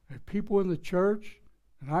 There are people in the church,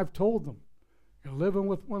 and I've told them, you're living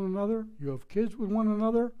with one another, you have kids with one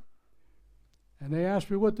another, and they asked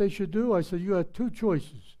me what they should do. I said, you have 2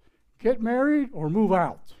 choices. Get married or move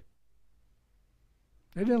out.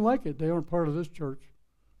 They didn't like it. They aren't part of this church.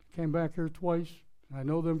 Came back here twice. I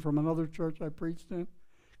know them from another church I preached in.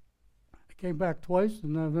 I came back twice,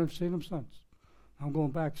 and I've never seen them since. I'm going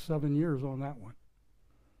back 7 years on that one.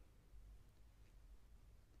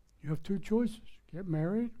 You have 2 choices. Get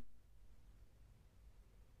married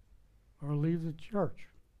or leave the church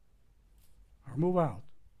or move out.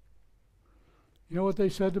 You know what they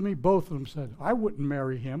said to me? Both of them said, I wouldn't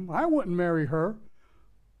marry him. I wouldn't marry her.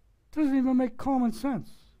 Doesn't even make common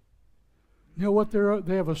sense. You know what?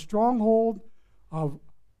 They have a stronghold of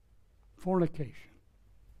fornication.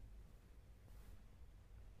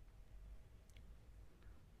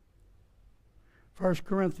 First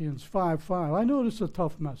Corinthians 5:5. I know this is a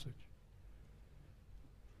tough message.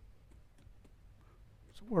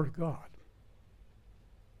 It's the Word of God.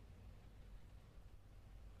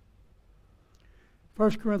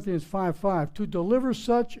 First Corinthians 5:5. To deliver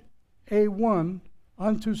such a one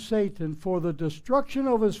unto Satan for the destruction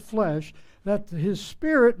of his flesh, that his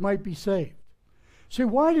spirit might be saved. See,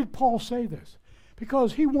 why did Paul say this?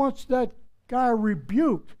 Because he wants that guy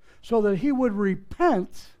rebuked so that he would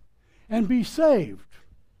repent and be saved.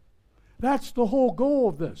 That's the whole goal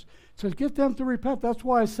of this, to get them to repent. That's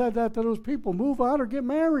why I said that to those people. Move out or get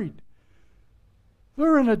married.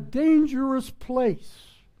 They're in a dangerous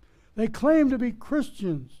place. They claim to be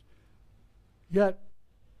Christians, yet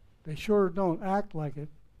they sure don't act like it.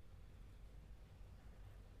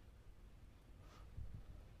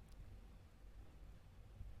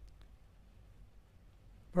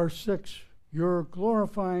 Verse 6, your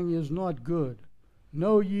glorifying is not good.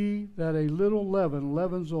 Know ye that a little leaven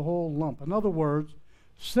leavens a whole lump. In other words,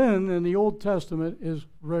 sin in the Old Testament is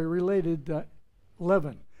related to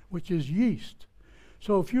leaven, which is yeast.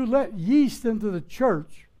 So if you let yeast into the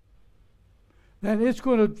church, then it's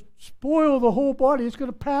going to spoil the whole body. It's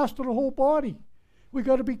going to pass to the whole body. We've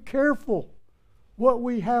got to be careful what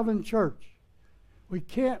we have in church. We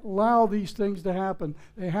can't allow these things to happen.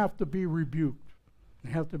 They have to be rebuked. They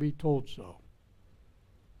have to be told so.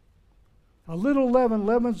 A little leaven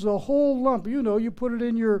leavens the whole lump. You know, you put it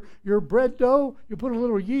in your bread dough, you put a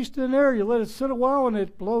little yeast in there, you let it sit a while, and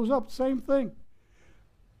it blows up. Same thing.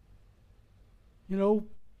 You know,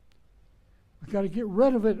 we've got to get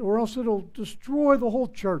rid of it, or else it'll destroy the whole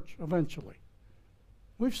church eventually.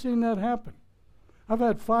 We've seen that happen. I've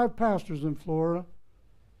had 5 pastors in Florida,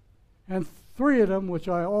 and 3 of them, which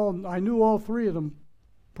I knew all 3 of them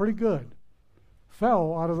pretty good,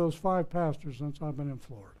 fell out of those 5 pastors since I've been in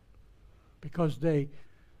Florida, because they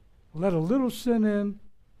let a little sin in,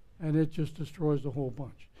 and it just destroys the whole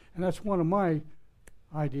bunch. And that's one of my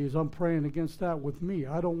ideas. I'm praying against that with me.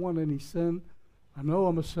 I don't want any sin. I know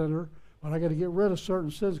I'm a sinner, but I got to get rid of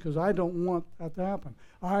certain sins because I don't want that to happen.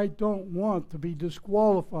 I don't want to be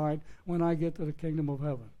disqualified when I get to the kingdom of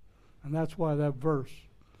heaven. And that's why that verse,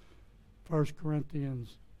 1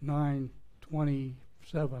 Corinthians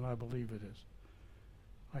 9:27, I believe it is.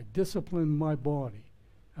 I discipline my body,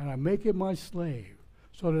 and I make it my slave,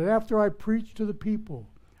 so that after I preach to the people,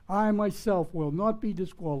 I myself will not be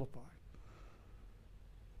disqualified.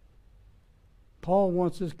 Paul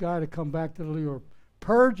wants this guy to come back to the Lord.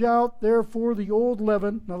 Purge out, therefore, the old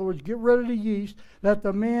leaven, in other words, get rid of the yeast, that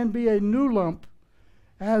the man be a new lump,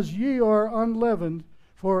 as ye are unleavened,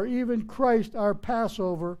 for even Christ our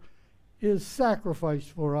Passover is sacrificed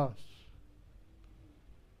for us.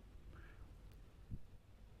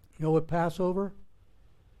 You know what Passover?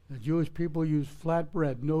 The Jewish people use flat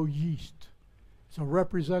bread, no yeast. It's a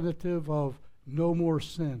representative of no more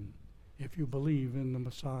sin if you believe in the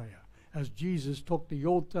Messiah. As Jesus took the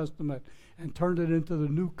Old Testament and turned it into the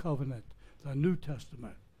New Covenant, the New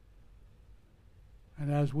Testament.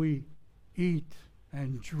 And as we eat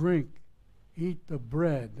and drink, eat the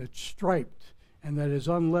bread that's striped and that is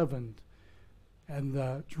unleavened,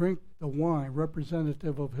 and drink the wine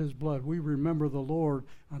representative of his blood, we remember the Lord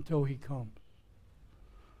until he comes.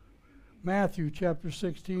 Matthew chapter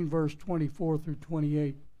 16, verse 24 through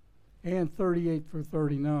 28 and 38 through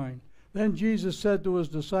 39. Then Jesus said to his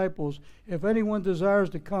disciples, if anyone desires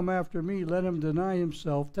to come after me, let him deny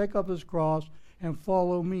himself, take up his cross, and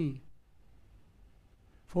follow me.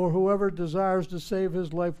 For whoever desires to save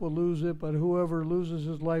his life will lose it, but whoever loses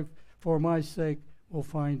his life for my sake will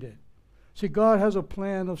find it. See, God has a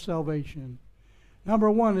plan of salvation. Number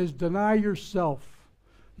 1 is deny yourself.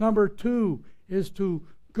 Number 2 is to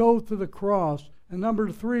go to the cross. And number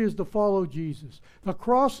 3 is to follow Jesus. The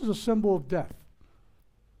cross is a symbol of death.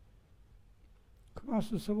 The cross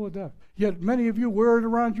is a symbol of death. Yet many of you wear it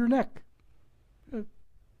around your neck.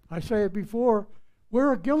 I say it before,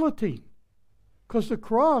 wear a guillotine. Because the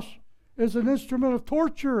cross is an instrument of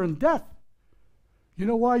torture and death. You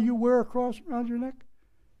know why you wear a cross around your neck?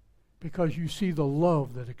 Because you see the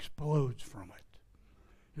love that explodes from it.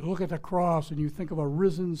 You look at the cross and you think of a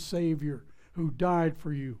risen Savior who died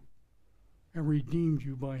for you and redeemed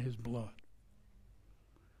you by his blood.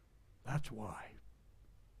 That's why.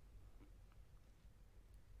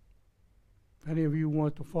 If any of you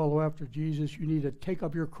want to follow after Jesus, you need to take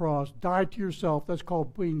up your cross, die to yourself, that's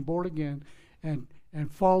called being born again, and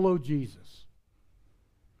follow Jesus.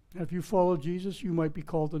 And if you follow Jesus, you might be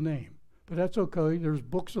called a name. But that's okay. There's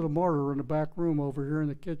books of the martyr in the back room over here in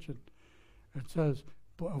the kitchen. It says,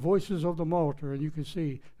 voices of the martyr, and you can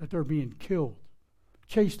see that they're being killed,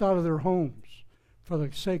 chased out of their homes for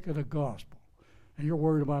the sake of the gospel. And you're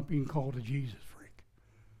worried about being called a Jesus freak.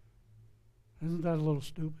 Isn't that a little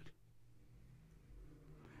stupid?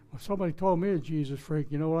 When somebody told me a Jesus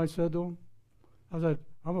freak, you know what I said to him? I said,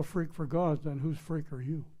 I'm a freak for God, then whose freak are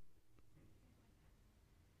you?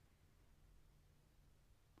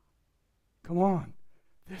 Come on.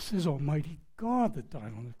 This is Almighty God that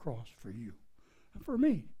died on the cross for you and for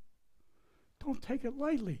me. Don't take it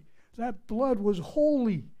lightly. That blood was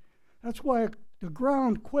holy. That's why the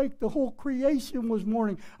ground quaked. The whole creation was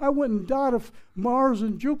mourning. I wouldn't doubt if Mars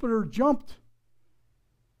and Jupiter jumped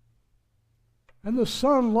and the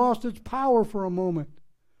sun lost its power for a moment.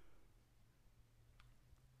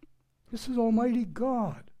 This is Almighty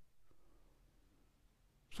God.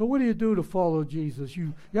 So what do you do to follow Jesus?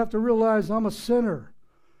 You have to realize I'm a sinner.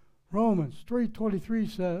 Romans 3:23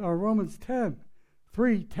 says, or Romans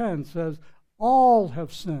 3:10 says, all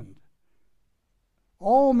have sinned.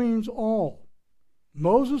 All means all.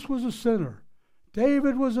 Moses was a sinner.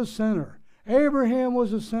 David was a sinner. Abraham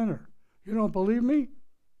was a sinner. You don't believe me?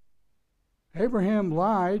 Abraham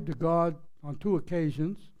lied to God on 2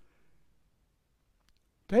 occasions.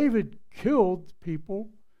 David killed people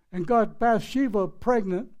and got Bathsheba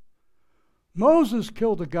pregnant. Moses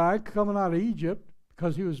killed a guy coming out of Egypt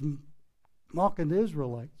because he was mocking the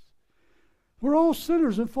Israelites. We're all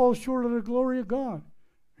sinners and fall short of the glory of God.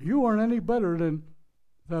 You aren't any better than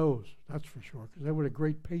those, that's for sure, because they were the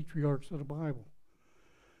great patriarchs of the Bible.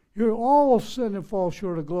 You're all sin and fall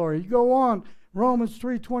short of glory. You go on, Romans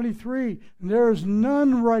 3:23, and there is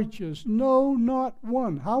none righteous, no, not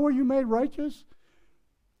one. How are you made righteous?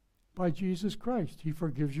 By Jesus Christ. He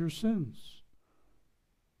forgives your sins.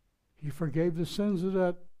 He forgave the sins of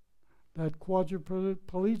that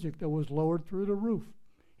quadriplegic that was lowered through the roof.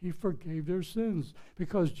 He forgave their sins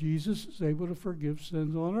because Jesus is able to forgive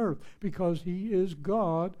sins on earth because he is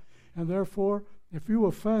God, and therefore if you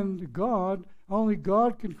offend God, only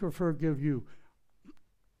God can forgive you.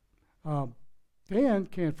 Dan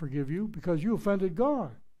can't forgive you because you offended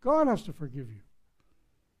God. God has to forgive you.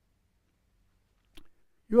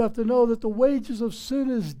 You have to know that the wages of sin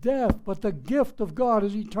is death, but the gift of God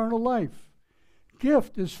is eternal life.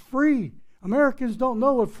 Gift is free. Americans don't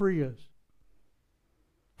know what free is.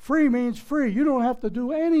 Free means free. You don't have to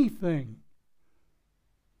do anything.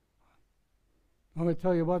 I'm going to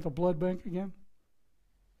tell you about the blood bank again.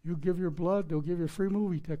 You give your blood, they'll give you free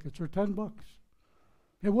movie tickets or $10.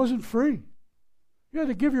 It wasn't free. You had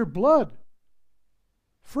to give your blood.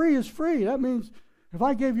 Free is free. That means if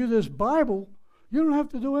I gave you this Bible, you don't have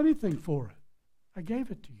to do anything for it. I gave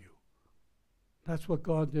it to you. That's what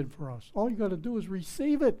God did for us. All you got to do is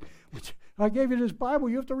receive it. If I gave you this Bible,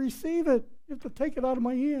 you have to receive it. You have to take it out of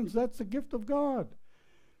my hands. That's the gift of God.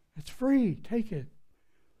 It's free. Take it.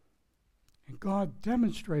 And God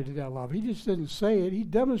demonstrated that love. He just didn't say it. He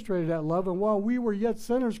demonstrated that love. And while we were yet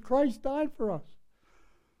sinners, Christ died for us.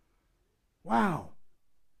 Wow.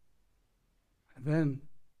 And then,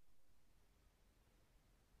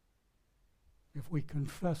 if we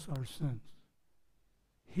confess our sins,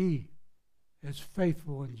 he is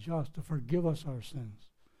faithful and just to forgive us our sins,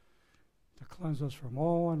 to cleanse us from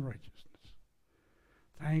all unrighteousness.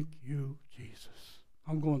 Thank you, Jesus.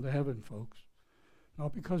 I'm going to heaven, folks.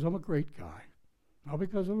 Not because I'm a great guy, not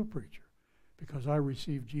because I'm a preacher, because I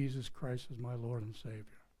received Jesus Christ as my Lord and Savior.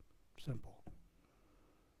 Simple.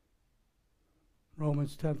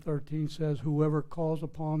 Romans 10:13 says, whoever calls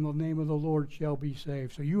upon the name of the Lord shall be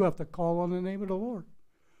saved. So you have to call on the name of the Lord.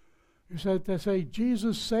 You said to say,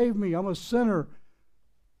 Jesus, save me. I'm a sinner.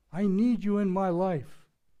 I need you in my life.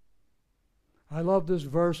 I love this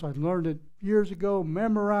verse. I learned it years ago,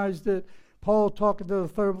 memorized it. Paul talking to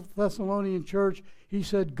the Thessalonian church, he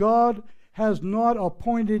said, God has not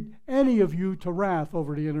appointed any of you to wrath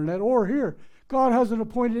over the internet or here. God hasn't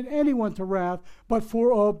appointed anyone to wrath, but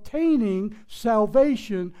for obtaining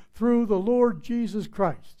salvation through the Lord Jesus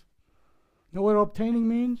Christ. Know what obtaining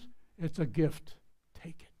means? It's a gift.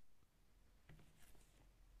 Take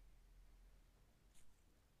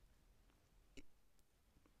it.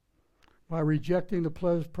 By rejecting the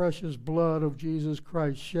precious blood of Jesus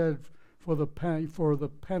Christ shed for the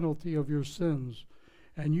penalty of your sins,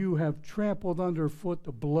 and you have trampled underfoot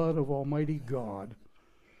the blood of Almighty God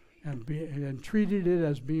and treated it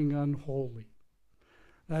as being unholy.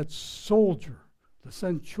 That soldier, the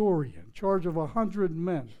centurion, in charge of 100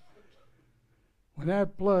 men, when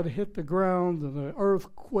that blood hit the ground and the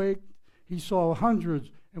earth quaked, he saw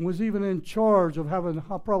hundreds and was even in charge of having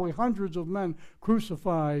probably hundreds of men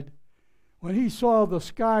crucified, when he saw the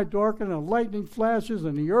sky darken and lightning flashes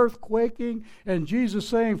and the earth quaking and Jesus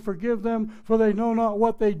saying, "Forgive them, for they know not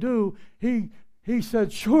what they do," he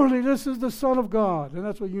said, "Surely this is the Son of God." And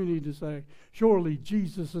that's what you need to say. Surely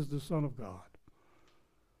Jesus is the Son of God.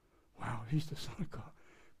 Wow, he's the Son of God.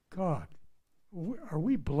 God, are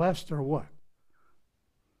we blessed or what?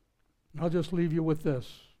 I'll just leave you with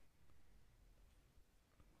this.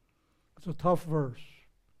 It's a tough verse.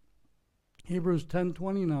 Hebrews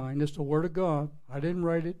 10:29. It's the Word of God. I didn't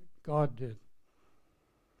write it. God did.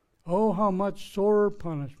 "Oh, how much sorer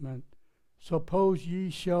punishment suppose ye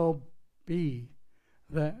shall be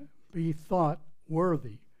that be thought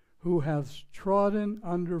worthy, who hath trodden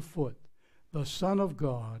under foot the Son of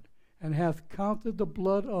God, and hath counted the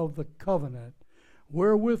blood of the covenant,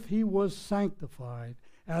 wherewith he was sanctified,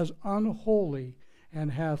 as unholy,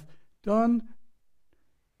 and hath done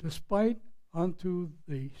despite unto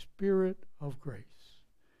the Spirit of grace."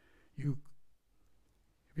 If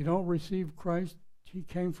you don't receive Christ, he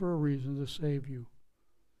came for a reason, to save you.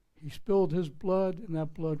 He spilled his blood, and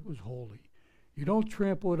that blood was holy. You don't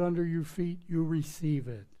trample it under your feet, you receive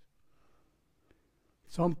it.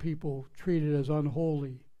 Some people treat it as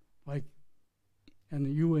unholy, and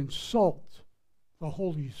you insult the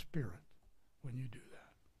Holy Spirit when you do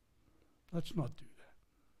that. Let's not do that.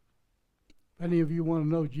 If any of you want to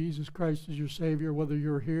know Jesus Christ as your Savior, whether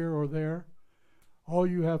you're here or there, all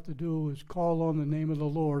you have to do is call on the name of the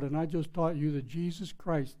Lord. And I just taught you that Jesus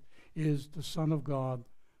Christ is the Son of God.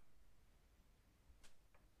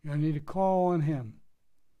 You need to call on him.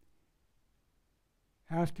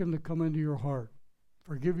 Ask him to come into your heart,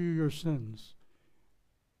 forgive you your sins,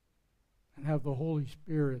 and have the Holy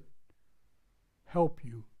Spirit help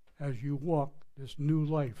you as you walk this new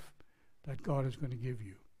life that God is going to give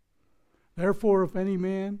you. "Therefore, if any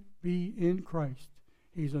man be in Christ,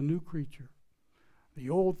 he's a new creature. The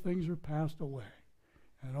old things are passed away,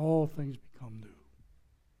 and all things become new."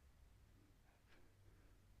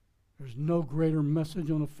 There's no greater message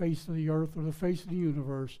on the face of the earth or the face of the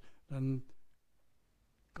universe than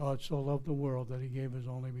God so loved the world that he gave his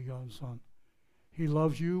only begotten Son. He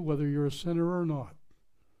loves you whether you're a sinner or not.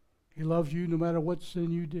 He loves you no matter what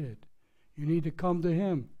sin you did. You need to come to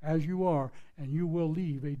him as you are, and you will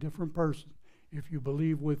leave a different person if you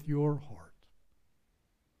believe with your heart.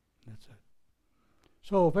 That's it.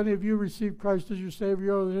 So if any of you receive Christ as your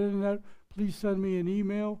Savior over the internet, please send me an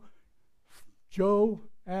email,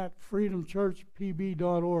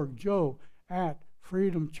 joe@freedomchurchpb.org,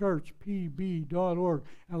 joe@freedomchurchpb.org,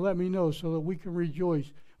 and let me know so that we can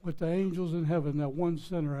rejoice with the angels in heaven that one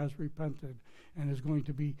sinner has repented and is going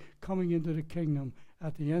to be coming into the kingdom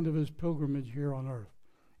at the end of his pilgrimage here on earth.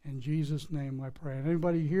 In Jesus' name I pray. And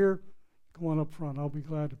anybody here, come on up front. I'll be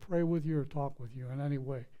glad to pray with you or talk with you in any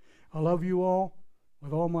way. I love you all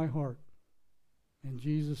with all my heart. In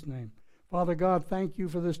Jesus' name. Father God, thank you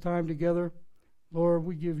for this time together. Lord,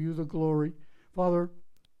 we give you the glory. Father,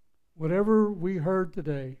 whatever we heard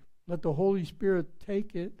today, let the Holy Spirit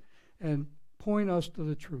take it and point us to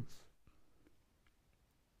the truth.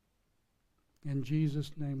 In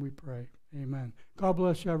Jesus' name we pray. Amen. God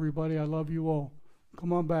bless you, everybody. I love you all.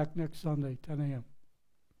 Come on back next Sunday, 10 a.m.